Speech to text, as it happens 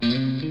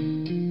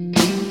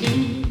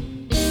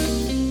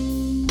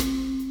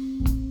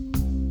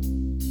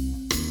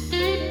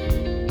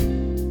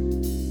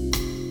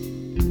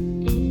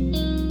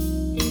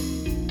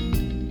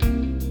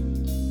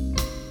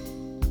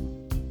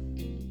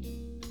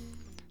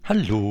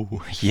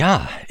Hallo,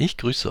 ja, ich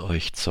grüße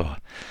euch zur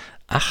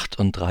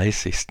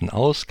 38.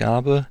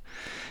 Ausgabe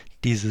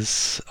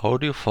dieses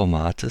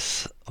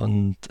Audioformates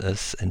und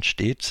es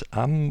entsteht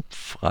am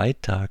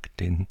Freitag,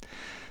 den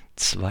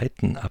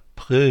 2.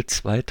 April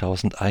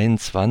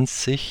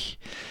 2021,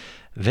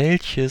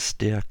 welches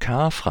der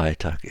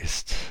Karfreitag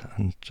ist.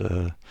 Und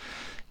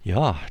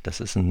ja, das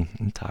ist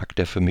ein Tag,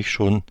 der für mich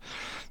schon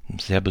eine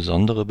sehr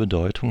besondere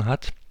Bedeutung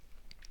hat.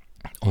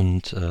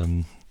 Und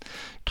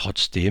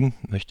trotzdem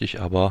möchte ich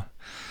aber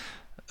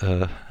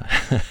äh,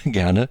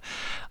 gerne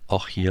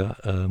auch hier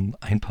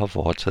ein paar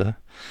Worte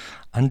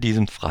an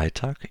diesem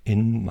Freitag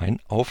in mein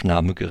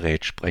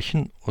Aufnahmegerät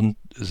sprechen und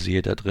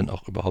sehe da drin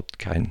auch überhaupt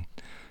keinen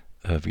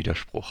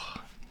Widerspruch.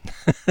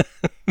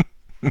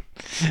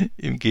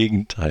 Im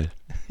Gegenteil.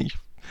 Ich,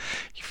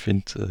 ich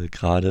finde,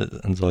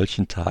 gerade an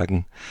solchen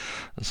Tagen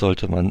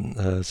sollte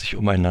man sich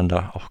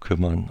umeinander auch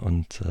kümmern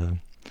und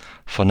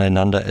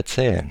voneinander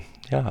erzählen.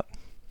 Ja,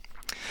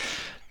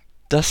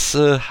 das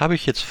habe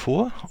ich jetzt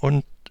vor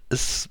und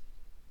es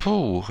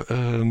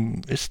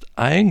ist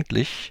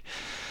eigentlich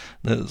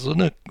so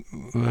eine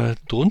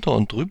drunter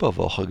und drüber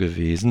Woche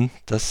gewesen,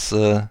 dass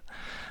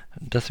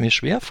mir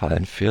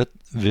schwerfallen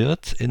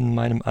wird in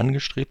meinem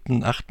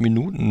angestrebten 8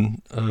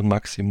 Minuten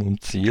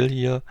Maximum-Ziel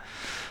hier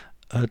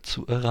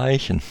zu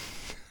erreichen.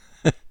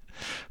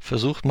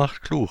 Versucht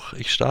macht klug.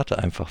 Ich starte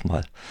einfach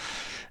mal.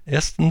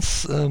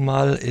 Erstens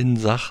mal in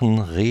Sachen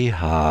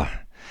Reha.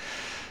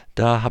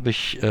 Da habe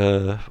ich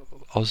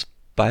aus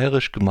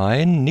Bayerisch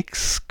Gemein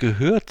nichts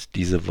gehört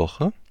diese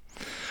Woche.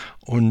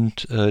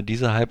 Und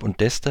dieser Hype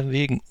und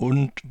deswegen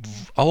und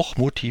auch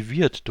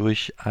motiviert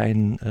durch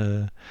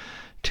ein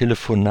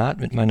Telefonat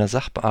mit meiner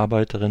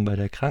Sachbearbeiterin bei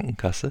der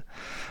Krankenkasse,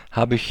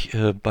 habe ich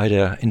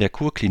in der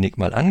Kurklinik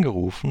mal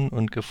angerufen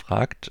und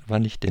gefragt,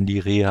 wann ich denn die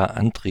Reha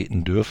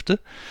antreten dürfte.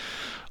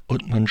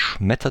 Und man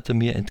schmetterte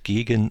mir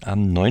entgegen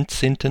am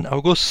 19.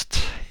 August.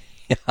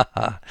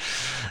 Ja,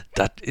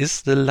 das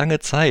ist eine lange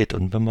Zeit.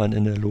 Und wenn man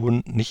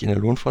nicht in der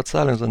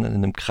Lohnfortzahlung, sondern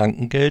in einem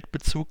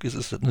Krankengeldbezug ist,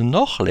 ist es eine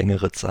noch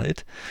längere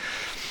Zeit.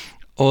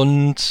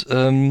 Und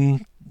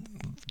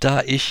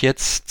da ich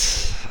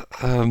jetzt,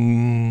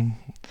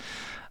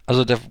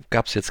 also da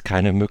gab es jetzt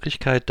keine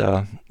Möglichkeit,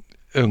 da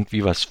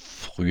irgendwie was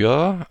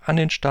früher an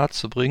den Start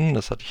zu bringen.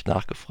 Das hatte ich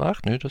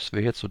nachgefragt. Ne, das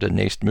wäre jetzt so der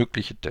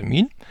nächstmögliche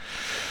Termin.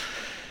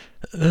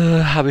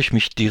 Habe ich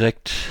mich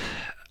direkt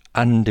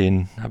bin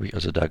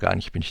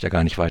ich da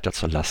gar nicht weiter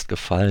zur Last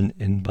gefallen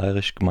in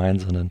Bayerisch Gemein,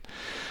 sondern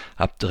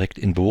habe direkt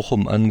in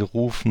Bochum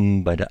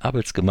angerufen bei der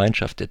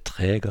Arbeitsgemeinschaft der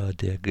Träger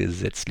der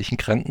gesetzlichen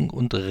Kranken-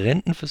 und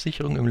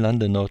Rentenversicherung im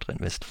Lande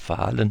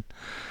Nordrhein-Westfalen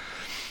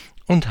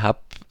und habe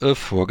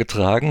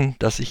vorgetragen,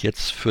 dass ich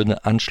jetzt für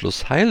eine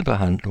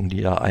Anschlussheilbehandlung,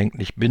 die ja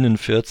eigentlich binnen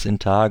 14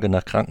 Tage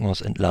nach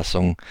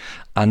Krankenhausentlassung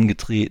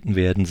angetreten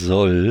werden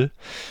soll,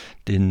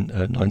 den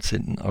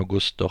 19.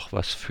 August doch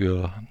was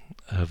für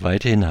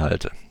weiterhin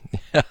halte.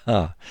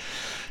 Ja,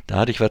 da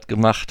hatte ich was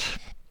gemacht.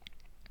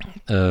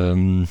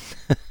 Ähm,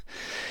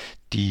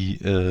 die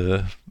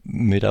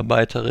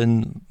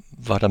Mitarbeiterin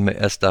war dann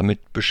erst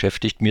damit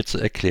beschäftigt, mir zu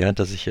erklären,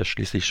 dass ich ja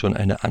schließlich schon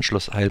eine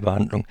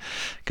Anschlussheilbehandlung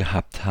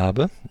gehabt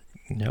habe.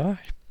 Ja,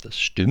 das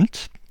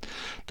stimmt.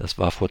 Das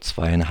war vor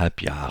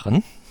 2,5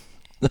 Jahren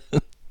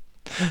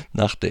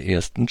nach der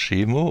ersten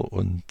Chemo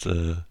und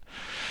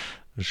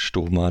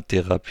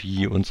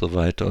Stomatherapie und so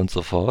weiter und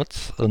so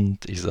fort.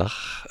 Und ich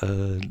sag,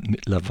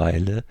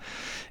 mittlerweile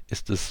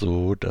ist es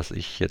so, dass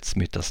ich jetzt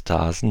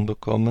Metastasen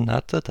bekommen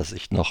hatte, dass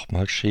ich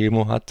nochmal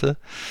Chemo hatte,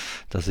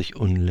 dass ich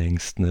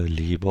unlängst eine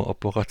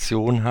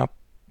Leberoperation habe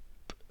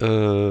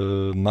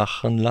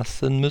machen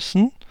lassen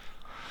müssen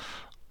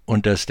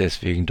und dass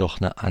deswegen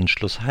doch eine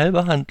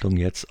Anschlussheilbehandlung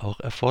jetzt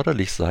auch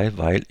erforderlich sei,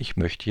 weil ich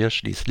möchte ja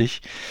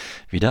schließlich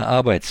wieder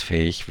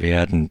arbeitsfähig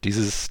werden.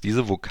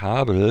 Diese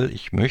Vokabel,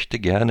 ich möchte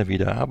gerne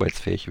wieder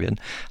arbeitsfähig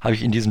werden, habe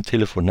ich in diesem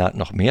Telefonat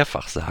noch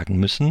mehrfach sagen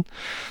müssen,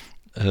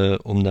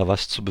 um da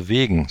was zu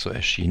bewegen, so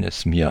erschien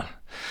es mir.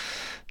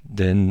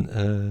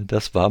 Denn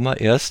das war mal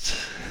erst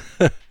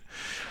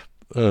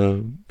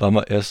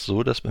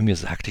so, dass man mir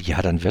sagte,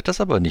 ja, dann wird das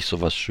aber nicht so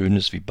was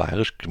Schönes wie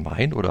Bayerisch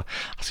Gemein oder,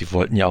 ach, Sie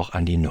wollten ja auch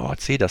an die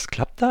Nordsee, das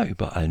klappt da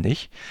überall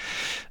nicht.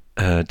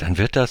 Dann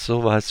wird das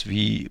sowas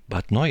wie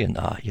Bad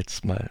Neuenahr.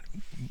 Jetzt mal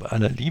bei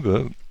aller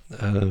Liebe,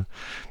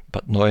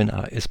 Bad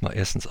Neuenahr ist mal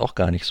erstens auch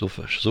gar nicht so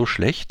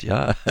schlecht,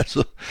 ja,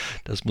 also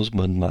das muss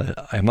man mal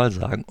einmal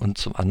sagen und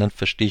zum anderen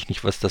verstehe ich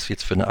nicht, was das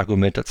jetzt für eine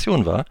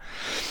Argumentation war.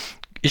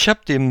 Ich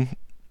habe dem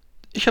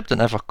Ich habe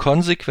dann einfach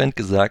konsequent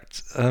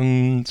gesagt,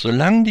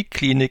 solange die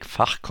Klinik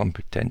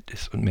fachkompetent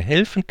ist und mir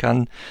helfen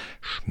kann,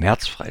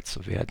 schmerzfrei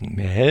zu werden,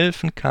 mir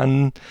helfen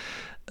kann,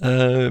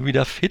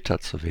 wieder fitter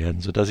zu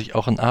werden, sodass ich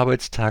auch einen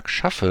Arbeitstag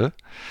schaffe,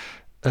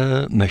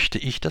 möchte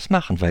ich das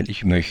machen, weil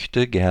ich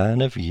möchte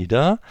gerne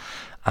wieder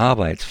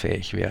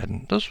arbeitsfähig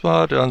werden. Das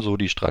war dann so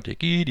die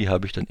Strategie, die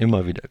habe ich dann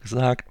immer wieder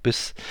gesagt,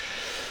 bis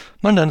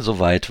man dann so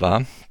weit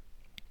war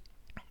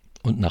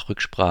und nach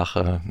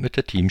Rücksprache mit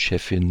der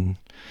Teamchefin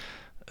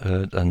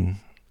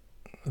dann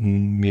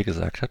mir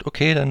gesagt hat,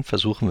 okay, dann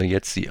versuchen wir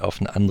jetzt, sie auf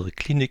eine andere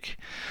Klinik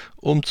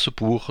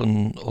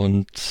umzubuchen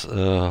und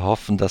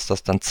hoffen, dass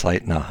das dann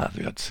zeitnah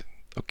wird.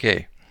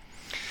 Okay.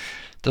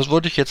 Das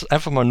wollte ich jetzt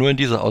einfach mal nur in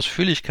dieser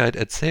Ausführlichkeit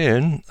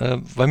erzählen,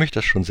 weil mich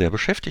das schon sehr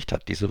beschäftigt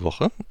hat diese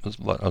Woche.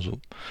 Das war also,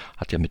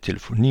 hat ja mit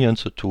Telefonieren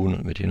zu tun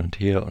und mit hin und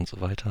her und so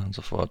weiter und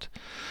so fort.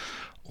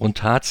 Und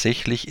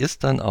tatsächlich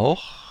ist dann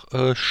auch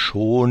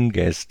schon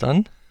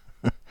gestern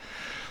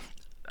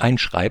ein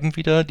Schreiben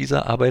wieder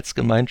dieser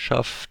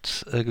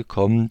Arbeitsgemeinschaft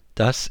gekommen,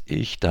 dass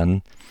ich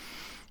dann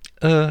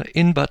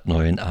in Bad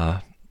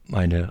Neuenahr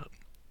meine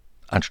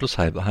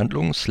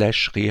Anschlussheilbehandlung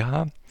 /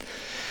 Reha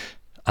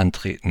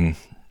antreten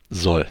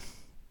soll.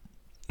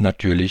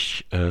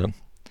 Natürlich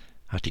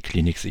hat die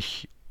Klinik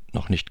sich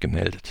noch nicht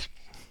gemeldet.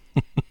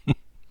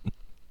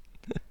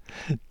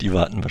 Die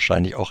warten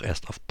wahrscheinlich auch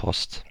erst auf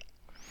Post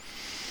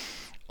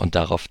und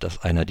darauf,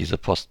 dass einer diese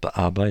Post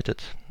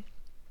bearbeitet,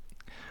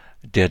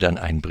 der dann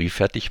einen Brief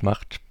fertig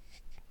macht,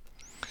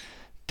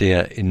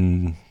 der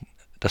in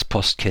das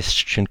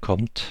Postkästchen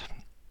kommt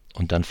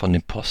und dann von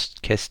dem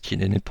Postkästchen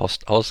in den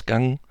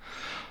Postausgang,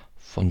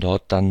 von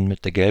dort dann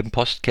mit der gelben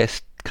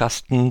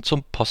Postkasten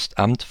zum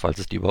Postamt, falls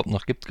es die überhaupt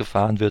noch gibt,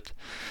 gefahren wird.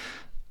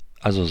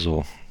 Also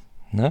so,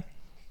 ne?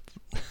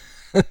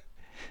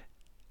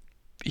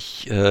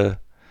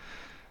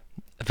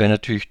 Wäre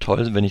natürlich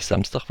toll, wenn ich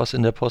Samstag was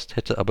in der Post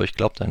hätte, aber ich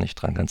glaube da nicht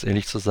dran. Ganz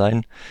ehrlich zu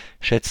sein,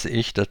 schätze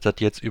ich, dass das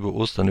jetzt über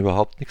Ostern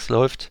überhaupt nichts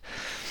läuft,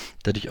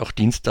 dass ich auch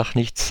Dienstag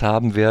nichts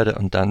haben werde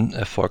und dann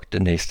erfolgt der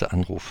nächste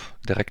Anruf.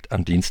 Direkt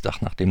am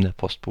Dienstag, nachdem der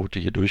Postbote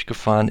hier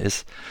durchgefahren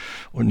ist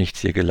und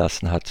nichts hier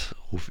gelassen hat,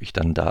 rufe ich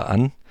dann da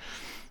an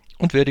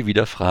und werde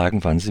wieder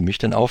fragen, wann sie mich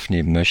denn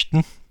aufnehmen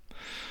möchten.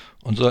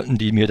 Und sollten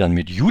die mir dann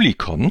mit Juli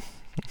kommen,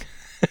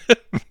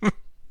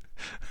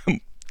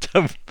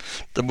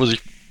 da muss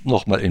ich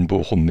nochmal in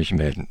Bochum mich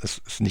melden. Das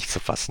ist nicht zu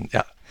fassen.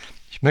 Ja,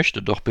 ich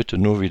möchte doch bitte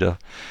nur wieder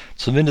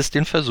zumindest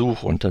den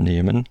Versuch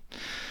unternehmen,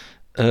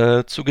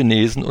 zu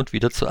genesen und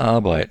wieder zu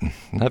arbeiten.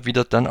 Na, wie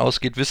das dann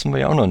ausgeht, wissen wir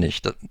ja auch noch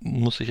nicht. Das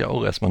muss ich ja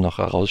auch erstmal noch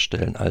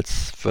herausstellen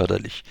als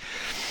förderlich.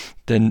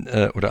 Denn,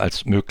 oder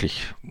als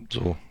möglich.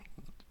 So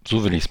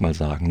will ich es mal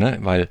sagen, ne?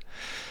 Weil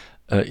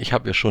ich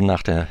habe ja schon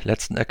nach der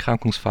letzten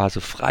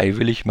Erkrankungsphase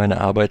freiwillig meine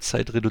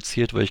Arbeitszeit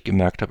reduziert, weil ich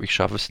gemerkt habe, ich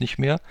schaffe es nicht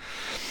mehr.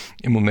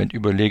 Im Moment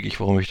überlege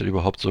ich, warum ich das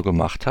überhaupt so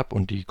gemacht habe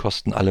und die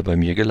Kosten alle bei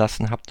mir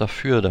gelassen habe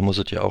dafür. Da muss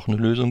es ja auch eine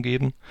Lösung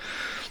geben.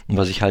 Und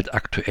was ich halt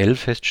aktuell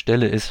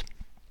feststelle ist,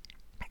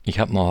 ich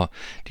habe mal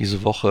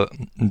diese Woche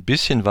ein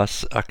bisschen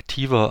was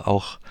aktiver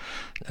auch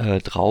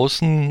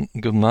draußen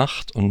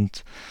gemacht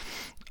und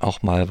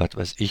auch mal, was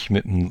weiß ich,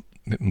 mit dem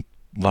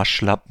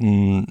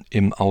Waschlappen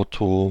im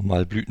Auto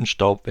mal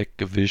Blütenstaub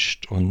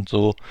weggewischt und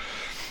so.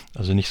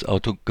 Also nicht das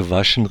Auto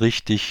gewaschen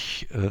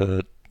richtig,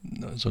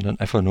 sondern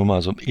einfach nur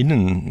mal so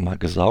innen mal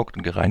gesaugt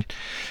und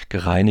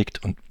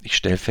gereinigt. Und ich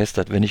stelle fest,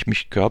 dass wenn ich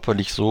mich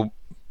körperlich so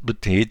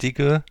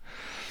betätige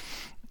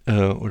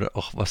oder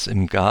auch was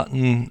im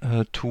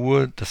Garten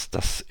tue,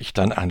 dass ich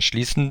dann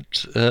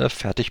anschließend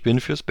fertig bin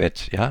fürs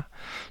Bett, ja,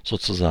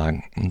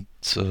 sozusagen. Und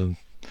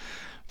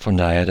von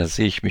daher, da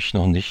sehe ich mich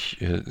noch nicht,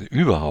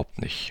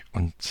 überhaupt nicht.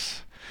 Und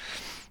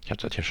ich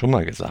hatte das ja schon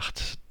mal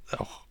gesagt,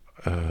 auch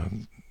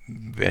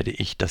werde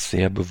ich das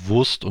sehr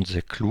bewusst und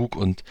sehr klug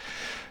und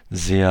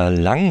sehr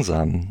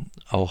langsam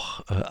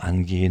auch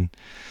angehen,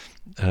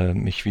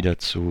 mich wieder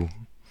zu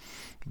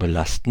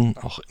belasten,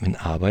 auch in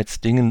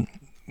Arbeitsdingen,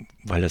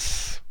 weil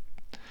es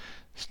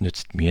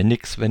nützt mir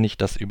nichts, wenn ich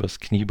das übers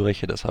Knie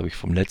breche. Das habe ich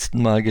vom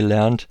letzten Mal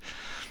gelernt.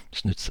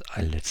 Es nützt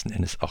letzten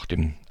Endes auch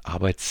dem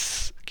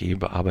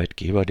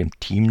Arbeitgeber, dem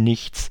Team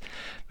nichts,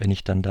 wenn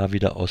ich dann da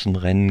wieder aus dem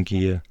Rennen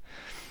gehe.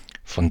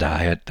 Von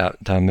daher,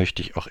 da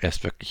möchte ich auch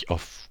erst wirklich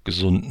auf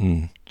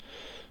gesunden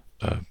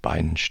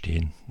Beinen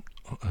stehen,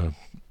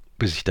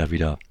 bis ich da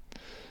wieder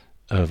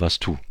was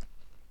tue.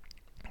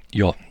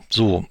 Ja,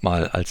 so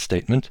mal als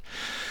Statement.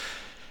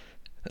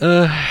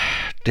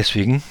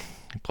 Deswegen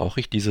brauche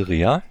ich diese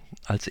Reha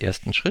als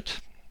ersten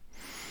Schritt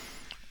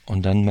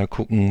und dann mal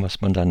gucken,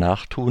 was man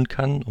danach tun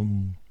kann,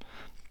 um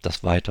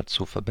das weiter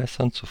zu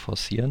verbessern, zu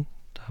forcieren.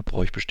 Da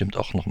brauche ich bestimmt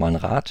auch nochmal einen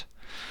Rat.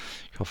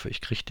 Ich hoffe,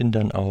 ich kriege den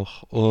dann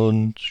auch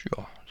und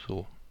ja,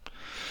 so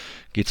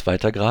geht's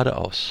weiter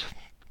geradeaus.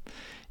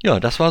 Ja,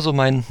 das war so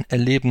mein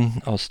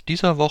Erleben aus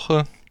dieser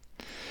Woche.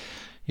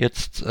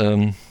 Jetzt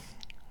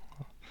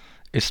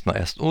ist mal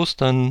erst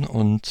Ostern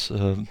und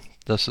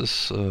das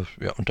ist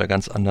ja unter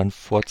ganz anderen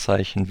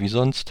Vorzeichen wie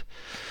sonst.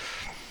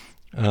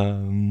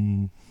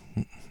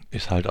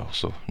 Ist halt auch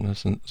so. Ne?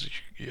 Das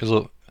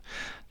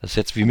ist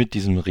jetzt wie mit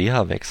diesem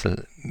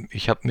Reha-Wechsel.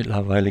 Ich habe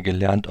mittlerweile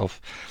gelernt, auf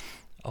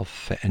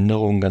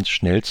Veränderungen ganz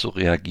schnell zu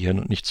reagieren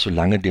und nicht zu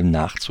lange dem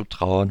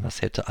nachzutrauern,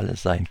 was hätte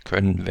alles sein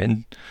können,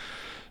 wenn,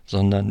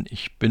 sondern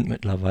ich bin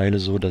mittlerweile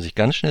so, dass ich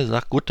ganz schnell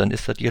sage, gut, dann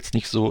ist das jetzt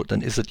nicht so,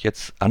 dann ist es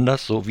jetzt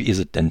anders so, wie ist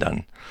es denn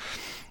dann?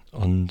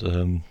 Und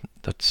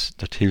das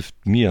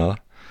hilft mir,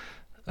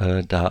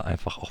 da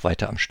einfach auch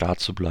weiter am Start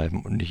zu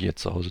bleiben und nicht hier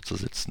zu Hause zu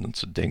sitzen und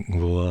zu denken,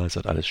 boah, ist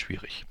das alles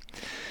schwierig.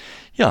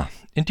 Ja,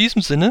 in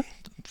diesem Sinne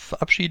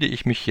verabschiede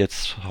ich mich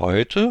jetzt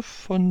heute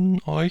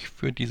von euch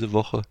für diese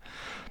Woche.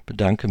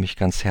 Bedanke mich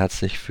ganz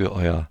herzlich für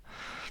euer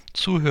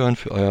Zuhören,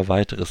 für euer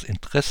weiteres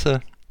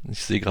Interesse.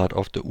 Ich sehe gerade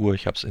auf der Uhr,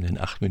 ich habe es in den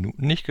 8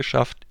 Minuten nicht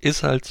geschafft.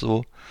 Ist halt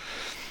so.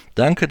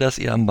 Danke, dass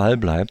ihr am Ball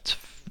bleibt,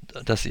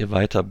 dass ihr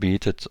weiter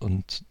betet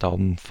und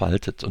Daumen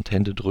faltet und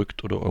Hände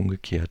drückt oder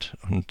umgekehrt.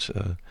 Und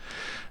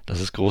das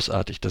ist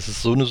großartig. Das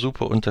ist so eine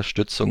super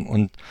Unterstützung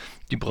und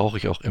die brauche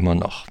ich auch immer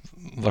noch.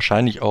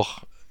 Wahrscheinlich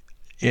auch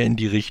eher in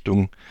die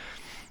Richtung,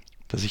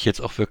 dass ich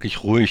jetzt auch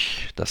wirklich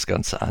ruhig das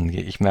Ganze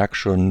angehe. Ich merke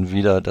schon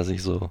wieder, dass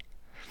ich so,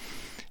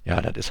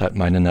 ja, das ist halt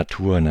meine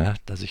Natur, ne,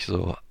 dass ich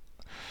so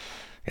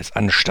jetzt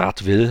an den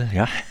Start will,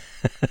 ja.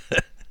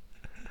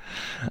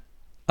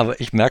 Aber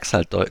ich merke es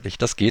halt deutlich,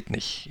 das geht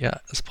nicht.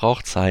 Ja, es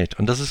braucht Zeit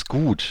und das ist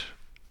gut.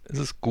 Es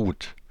ist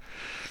gut.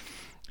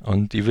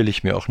 Und die will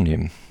ich mir auch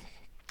nehmen.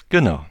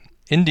 Genau.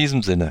 In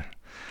diesem Sinne,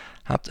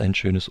 habt ein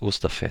schönes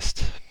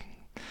Osterfest.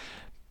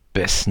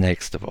 Bis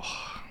nächste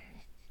Woche.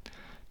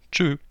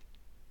 Tschüss.